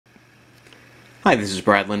Hi, this is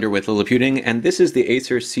Brad Linder with Liliputing, and this is the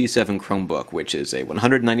Acer C7 Chromebook, which is a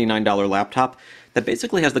 $199 laptop that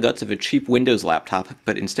basically has the guts of a cheap Windows laptop,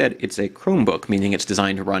 but instead it's a Chromebook, meaning it's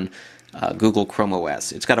designed to run Google Chrome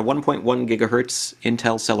OS. It's got a 1.1 gigahertz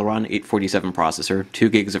Intel Celeron 847 processor, 2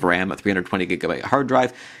 gigs of RAM, a 320 gigabyte hard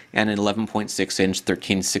drive, and an 11.6-inch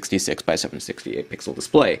 1366 by 768 pixel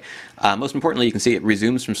display. Most importantly, you can see it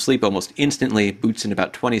resumes from sleep almost instantly, boots in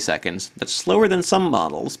about 20 seconds. That's slower than some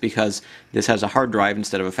models because this has a hard drive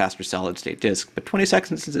instead of a faster solid-state disk, but 20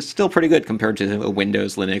 seconds is still pretty good compared to a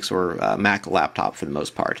Windows, Linux, or Mac laptop for the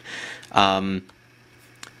most part.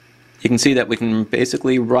 You can see that we can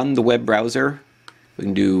basically run the web browser. We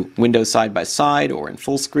can do Windows side by side or in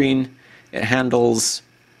full screen. It handles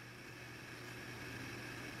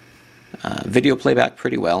video playback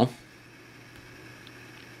pretty well.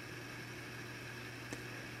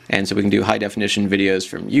 And so we can do high definition videos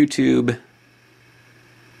from YouTube,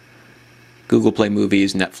 Google Play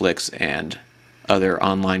Movies, Netflix, and other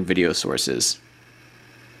online video sources.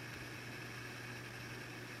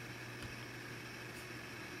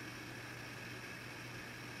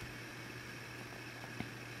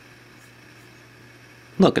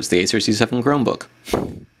 Look, it's the Acer C7 Chromebook.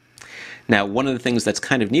 Now, one of the things that's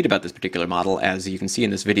kind of neat about this particular model, as you can see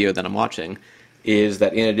in this video that I'm watching, is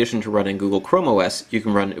that in addition to running Google Chrome OS, you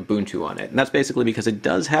can run Ubuntu on it. And that's basically because it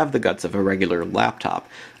does have the guts of a regular laptop.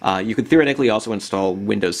 You could theoretically also install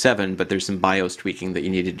Windows 7, but there's some BIOS tweaking that you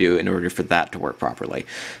need to do in order for that to work properly.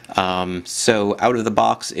 So out of the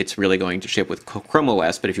box, it's really going to ship with Chrome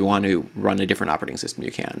OS, but if you want to run a different operating system,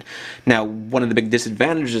 you can. Now, one of the big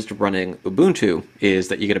disadvantages to running Ubuntu is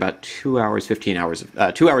that you get about 2 hours, 15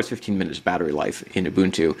 minutes of battery life in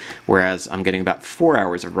Ubuntu, whereas I'm getting about 4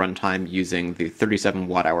 hours of runtime using the 37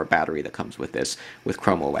 watt-hour battery that comes with this with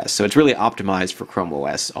Chrome OS. So it's really optimized for Chrome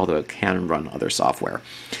OS, although it can run other software.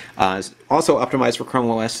 Also optimized for Chrome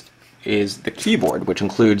OS is the keyboard, which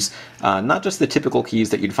includes not just the typical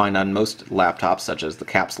keys that you'd find on most laptops, such as the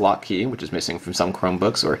caps lock key, which is missing from some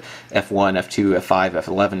Chromebooks, or F1, F2, F5,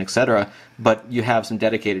 F11, etc., but you have some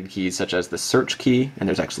dedicated keys such as the search key, and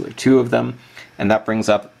there's actually 2 of them, and that brings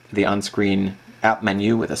up the on-screen app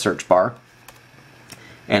menu with a search bar.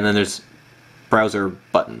 And then there's browser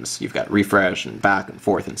buttons. You've got refresh and back and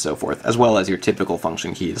forth and so forth, as well as your typical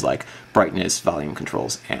function keys like brightness, volume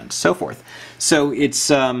controls, and so forth. So it's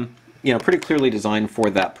pretty clearly designed for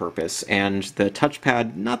that purpose. And the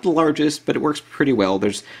touchpad, not the largest, but it works pretty well.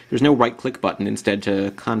 There's no right-click button. Instead,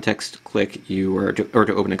 to context click or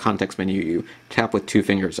to open a context menu, you tap with 2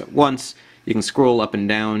 fingers at once. You can scroll up and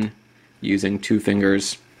down using 2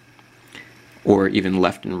 fingers, or even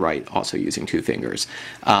left and right, also using 2 fingers.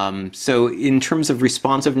 So in terms of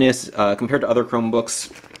responsiveness, compared to other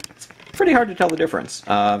Chromebooks, it's pretty hard to tell the difference.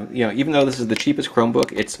 Even though this is the cheapest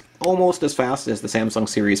Chromebook, it's almost as fast as the Samsung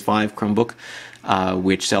Series 5 Chromebook,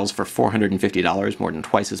 which sells for $450, more than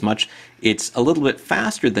twice as much. It's a little bit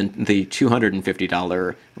faster than the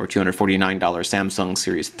 $250 or $249 Samsung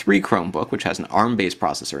Series 3 Chromebook, which has an ARM-based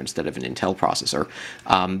processor instead of an Intel processor.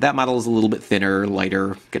 That model is a little bit thinner,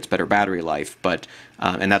 lighter, gets better battery life, but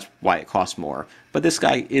and that's why it costs more. But this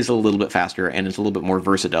guy is a little bit faster, and it's a little bit more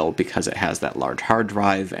versatile because it has that large hard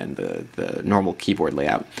drive and the normal keyboard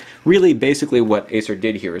layout. Really, basically what Acer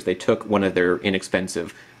did here is they took one of their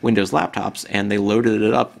inexpensive Windows laptops and they loaded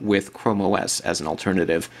it up with Chrome OS as an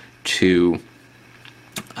alternative to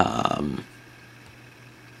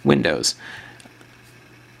Windows.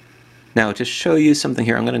 Now, to show you something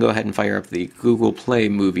here, I'm going to go ahead and fire up the Google Play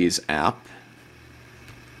Movies app.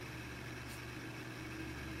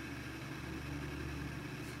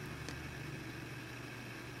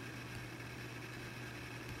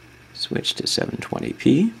 Switch to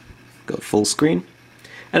 720p, go full screen,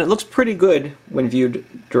 and it looks pretty good when viewed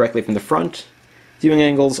directly from the front. Viewing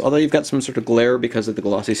angles, although you've got some sort of glare because of the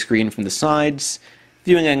glossy screen from the sides,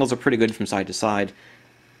 viewing angles are pretty good from side to side.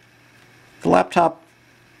 The laptop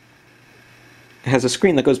has a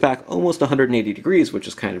screen that goes back almost 180 degrees, which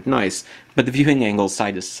is kind of nice, but the viewing angles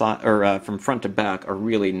side to side, or from front to back, are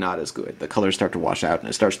really not as good. The colors start to wash out, and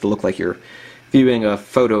it starts to look like you're viewing a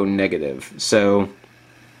photo negative. So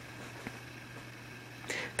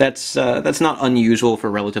that's not unusual for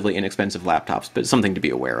relatively inexpensive laptops, but it's something to be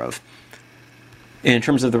aware of. In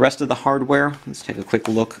terms of the rest of the hardware, let's take a quick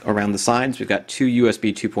look around the sides. We've got 2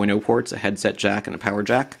 USB 2.0 ports, a headset jack and a power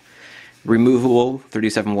jack, removable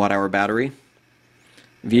 37 watt-hour battery,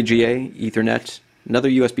 VGA, Ethernet, another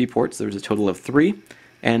USB port, so there's a total of 3,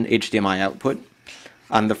 and HDMI output.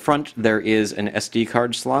 On the front, there is an SD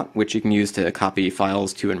card slot, which you can use to copy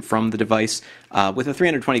files to and from the device. With a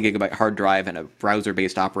 320 gigabyte hard drive and a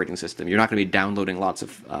browser-based operating system, you're not going to be downloading lots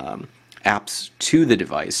of apps to the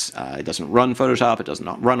device. It doesn't run Photoshop, it does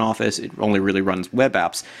not run Office, it only really runs web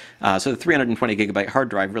apps. So the 320 gigabyte hard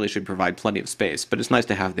drive really should provide plenty of space, but it's nice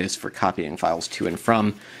to have this for copying files to and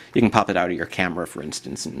from. You can pop it out of your camera, for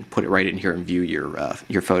instance, and put it right in here and view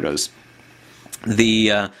your photos.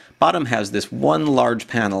 The bottom has this one large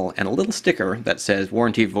panel and a little sticker that says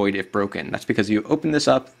warranty void if broken. That's because you open this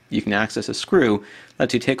up, you can access a screw,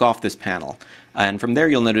 lets you take off this panel. And from there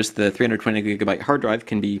you'll notice the 320 gigabyte hard drive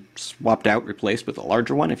can be swapped out, replaced with a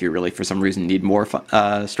larger one if you really for some reason need more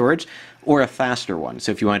storage, or a faster one.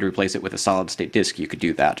 So if you wanted to replace it with a solid state disk, you could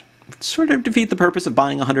do that. Sort of defeat the purpose of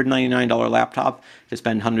buying a $199 laptop to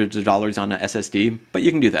spend hundreds of dollars on an SSD, but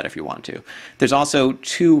you can do that if you want to. There's also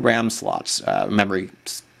 2 RAM slots, memory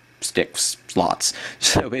stick slots.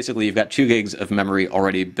 So basically you've got 2 gigs of memory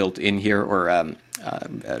already built in here, or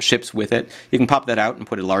ships with it. You can pop that out and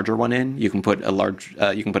put a larger one in. You can put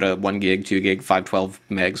a you can put a 1 gig, 2 gig, 512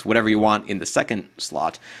 megs, whatever you want in the second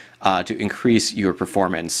slot to increase your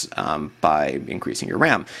performance by increasing your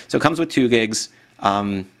RAM. So it comes with 2 gigs.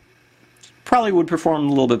 Probably would perform a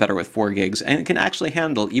little bit better with 4 gigs, and it can actually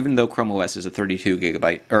handle, even though Chrome OS is a 32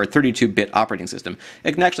 gigabyte or 32-bit operating system,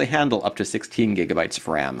 it can actually handle up to 16 gigabytes of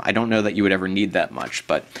RAM. I don't know that you would ever need that much,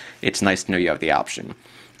 but it's nice to know you have the option.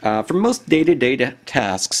 For most day-to-day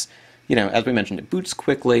tasks, as we mentioned, it boots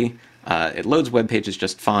quickly, it loads web pages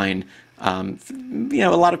just fine. A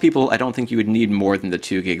lot of people, I don't think you would need more than the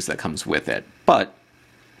 2 gigs that comes with it, but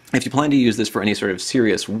if you plan to use this for any sort of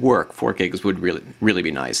serious work, 4 gigs would really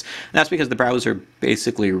be nice. And that's because the browser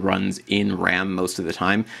basically runs in RAM most of the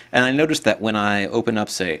time. And I noticed that when I open up,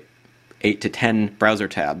 say, 8 to 10 browser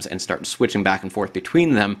tabs and start switching back and forth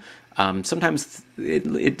between them, sometimes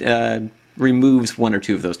it removes 1 or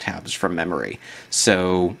 2 of those tabs from memory.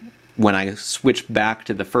 So when I switch back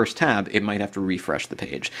to the first tab, it might have to refresh the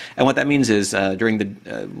page. And what that means is during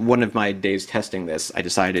one of my days testing this, I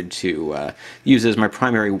decided to use it as my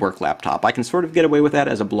primary work laptop. I can sort of get away with that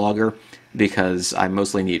as a blogger because I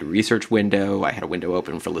mostly need a research window. I had a window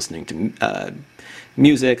open for listening to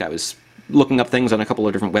music. I was looking up things on a couple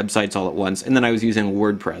of different websites all at once, and then I was using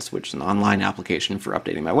WordPress, which is an online application for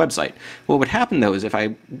updating my website. What would happen, though, is if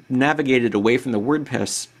I navigated away from the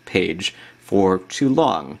WordPress page for too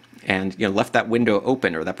long, and left that window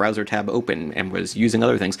open or that browser tab open and was using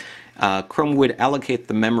other things, Chrome would allocate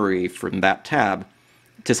the memory from that tab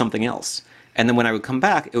to something else. And then when I would come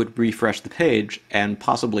back, it would refresh the page and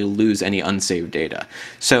possibly lose any unsaved data.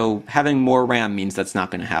 So having more RAM means that's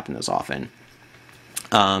not going to happen as often.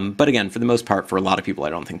 But again, for the most part, for a lot of people,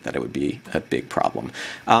 I don't think that it would be a big problem.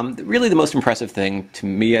 Really the most impressive thing to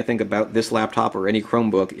me, I think, about this laptop or any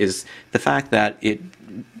Chromebook is the fact that it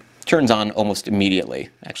turns on almost immediately.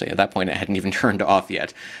 Actually, at that point, it hadn't even turned off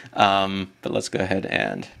yet. But let's go ahead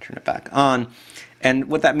and turn it back on. And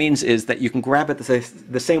what that means is that you can grab it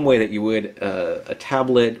the same way that you would a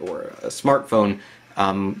tablet or a smartphone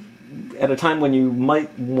at a time when you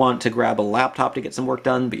might want to grab a laptop to get some work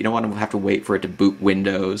done, but you don't want to have to wait for it to boot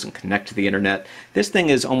Windows and connect to the internet. This thing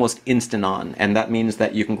is almost instant on, and that means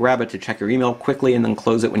that you can grab it to check your email quickly and then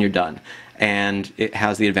close it when you're done. And it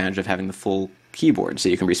has the advantage of having the full keyboard, so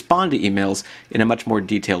you can respond to emails in a much more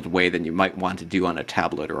detailed way than you might want to do on a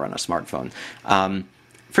tablet or on a smartphone.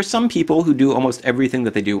 For some people who do almost everything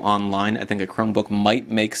that they do online, I think a Chromebook might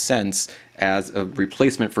make sense as a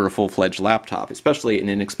replacement for a full-fledged laptop, especially an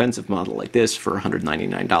inexpensive model like this for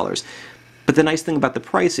 $199. But the nice thing about the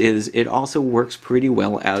price is it also works pretty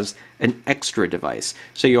well as an extra device.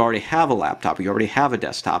 So you already have a laptop, you already have a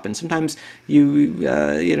desktop, and sometimes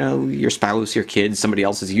your spouse, your kids, somebody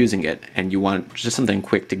else is using it, and you want just something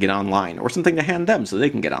quick to get online, or something to hand them so they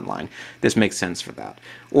can get online. This makes sense for that.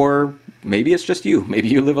 Or maybe it's just you. Maybe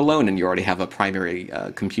you live alone and you already have a primary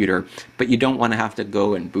computer, but you don't want to have to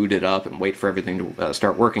go and boot it up and wait for everything to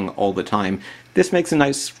start working all the time. This makes a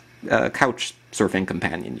nice couch surfing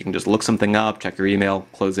companion. You can just look something up, check your email,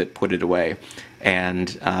 close it, put it away, and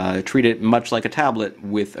treat it much like a tablet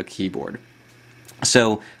with a keyboard.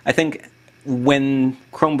 So I think when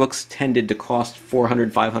Chromebooks tended to cost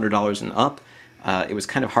 $400, $500 and up, it was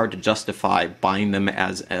kind of hard to justify buying them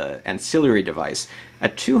as an ancillary device.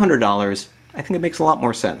 At $200, I think it makes a lot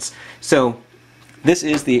more sense. So this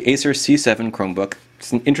is the Acer C7 Chromebook.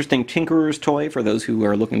 It's an interesting tinkerer's toy for those who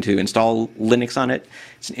are looking to install Linux on it.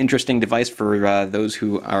 It's an interesting device for those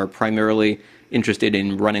who are primarily interested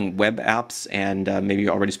in running web apps and maybe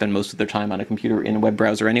already spend most of their time on a computer in a web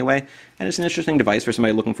browser anyway. And it's an interesting device for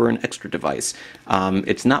somebody looking for an extra device.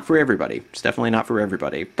 It's not for everybody. It's definitely not for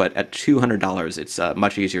everybody. But at $200, it's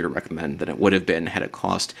much easier to recommend than it would have been had it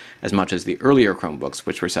cost as much as the earlier Chromebooks,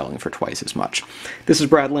 which were selling for twice as much. This is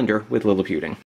Brad Linder with Liliputing.